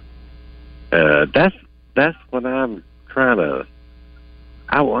that's what I'm trying to.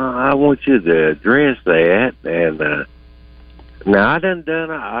 I want you to address that. And now I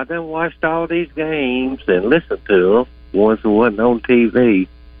done watched all these games and listened to them ones that wasn't on TV,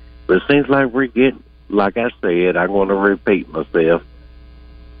 but it seems like we're getting, like I said, I'm going to repeat myself.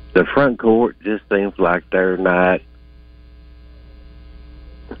 The front court just seems like they're not.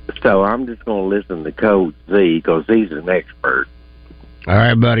 So I'm just going to listen to Coach Z because he's an expert. All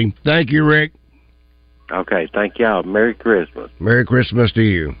right, buddy. Thank you, Rick. Okay, thank y'all. Merry Christmas. Merry Christmas to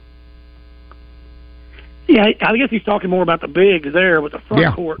you. Yeah, I guess he's talking more about the bigs there with the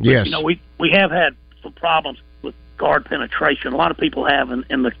front court. But, yes. We have had some problems with guard penetration. A lot of people have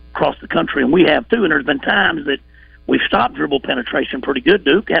across the country, and we have too. And there's been times that we've stopped dribble penetration pretty good.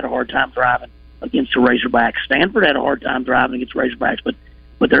 Duke had a hard time driving against the Razorbacks. Stanford had a hard time driving against Razorbacks,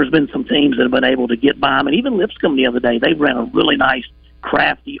 but there's been some teams that have been able to get by them. And even Lipscomb the other day, they ran a really nice,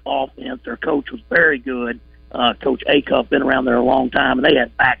 crafty offense. Their coach was very good. Coach Acuff, been around there a long time, and they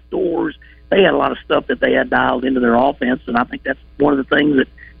had back doors. They had a lot of stuff that they had dialed into their offense, and I think that's one of the things that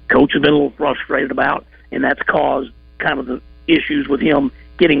Coach has been a little frustrated about, and that's caused kind of the issues with him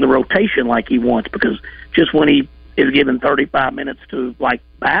getting the rotation like he wants, because just when he is given 35 minutes to, like,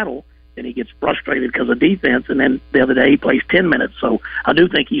 battle, then he gets frustrated because of defense, and then the other day he plays 10 minutes. So I do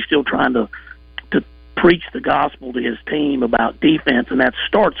think he's still trying to preach the gospel to his team about defense, and that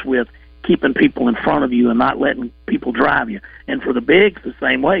starts with keeping people in front of you and not letting people drive you. And for the bigs, the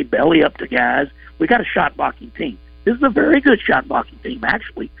same way, belly up to guys. We got a shot blocking team. This is a very good shot blocking team,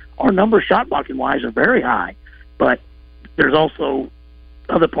 actually. Our numbers shot blocking wise are very high, but there's also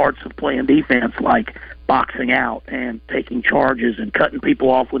other parts of playing defense like boxing out and taking charges and cutting people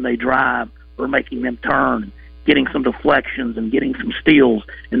off when they drive or making them turn, getting some deflections and getting some steals.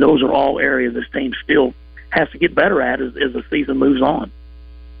 And those are all areas this team still has to get better at as the season moves on.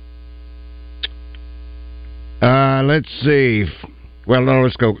 Let's see. Well, no,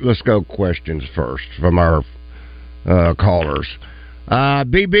 let's go questions first from our callers.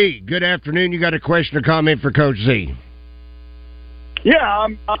 BB, good afternoon. You got a question or comment for Coach Z? Yeah,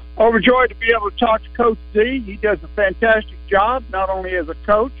 I'm overjoyed to be able to talk to Coach Z. He does a fantastic job, not only as a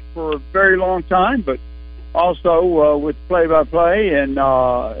coach for a very long time, but also with play-by-play, and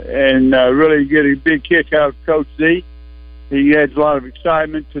really get a big kick out of Coach Z. He adds a lot of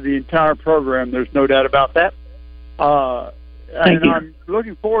excitement to the entire program. There's no doubt about that. And I'm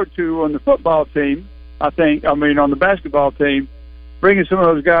looking forward to, on the football team, on the basketball team, bringing some of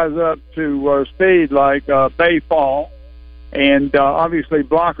those guys up to speed like Bay Fall. And obviously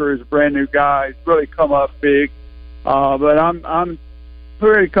Blocker is a brand new guy. He's really come up big. But I'm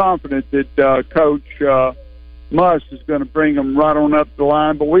pretty confident that Coach Muss is going to bring them right on up the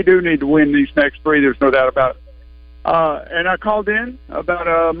line. But we do need to win these next three. There's no doubt about it. And I called in about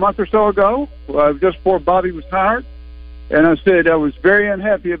a month or so ago, just before Bobby was hired. And I said I was very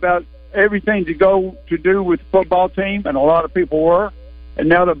unhappy about everything to do with the football team, and a lot of people were. And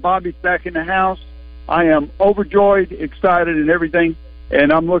now that Bobby's back in the house, I am overjoyed, excited, and everything.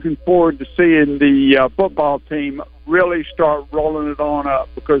 And I'm looking forward to seeing the football team really start rolling it on up,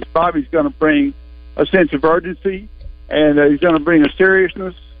 because Bobby's going to bring a sense of urgency, and he's going to bring a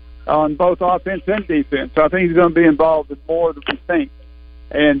seriousness on both offense and defense. So I think he's going to be involved in more than we think.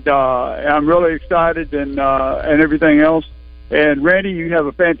 And I'm really excited and everything else. And Randy, you have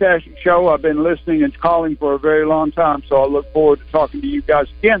a fantastic show. I've been listening and calling for a very long time, so I look forward to talking to you guys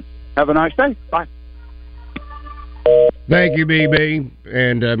again. Have a nice day. Bye. Thank you, BB,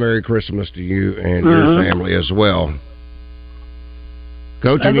 and Merry Christmas to you and your family as well.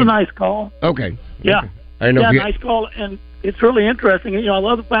 Coach, that's a nice call. Okay. Yeah. I know. Nice call, and it's really interesting. I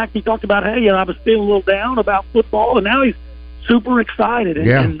love the fact he talked about, hey, I was feeling a little down about football, and now he's super excited,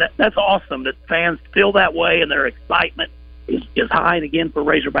 and that's awesome that fans feel that way, and their excitement is high. And again, for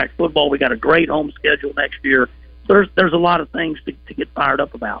Razorback football, we got a great home schedule next year. There's a lot of things to get fired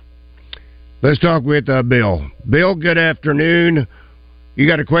up about. Let's talk with Bill. Bill, good afternoon. You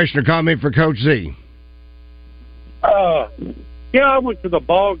got a question or comment for Coach Z? Yeah, I went to the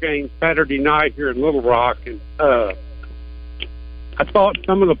ball game Saturday night here in Little Rock, and I thought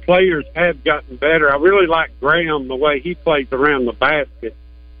some of the players had gotten better. I really liked Graham, the way he plays around the basket,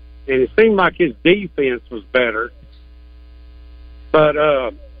 and it seemed like his defense was better. But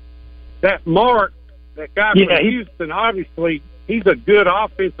that Mark, that guy from Houston, obviously he's a good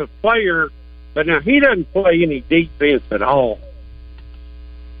offensive player, but now he doesn't play any defense at all.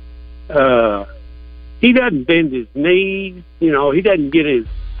 He doesn't bend his knees, he doesn't get his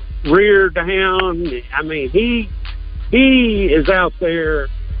rear down. I mean, he is out there.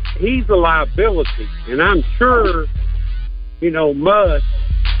 He's a liability, and I'm sure, Muss.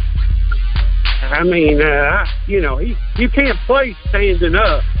 I mean, you can't play standing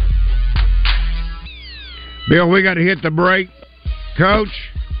up. Bill, we got to hit the break.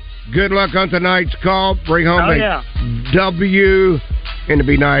 Coach, good luck on tonight's call. Bring home a W, and it'd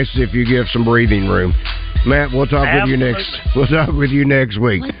be nice if you give some breathing room. Matt, we'll talk with you next. We'll talk with you next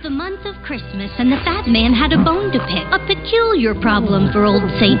week. It was the month of Christmas, and the fat man had a bone to pick. A peculiar problem for old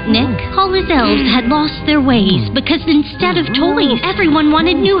Saint Nick. All his elves had lost their ways because instead of toys, everyone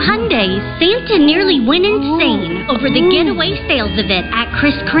wanted new Hyundais. Santa nearly went insane over the getaway sales event at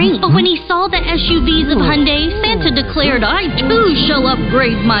Chris Crane. But when he saw the SUVs of Hyundai, Santa declared, "I too shall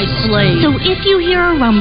upgrade my sleigh." So if you hear a rumble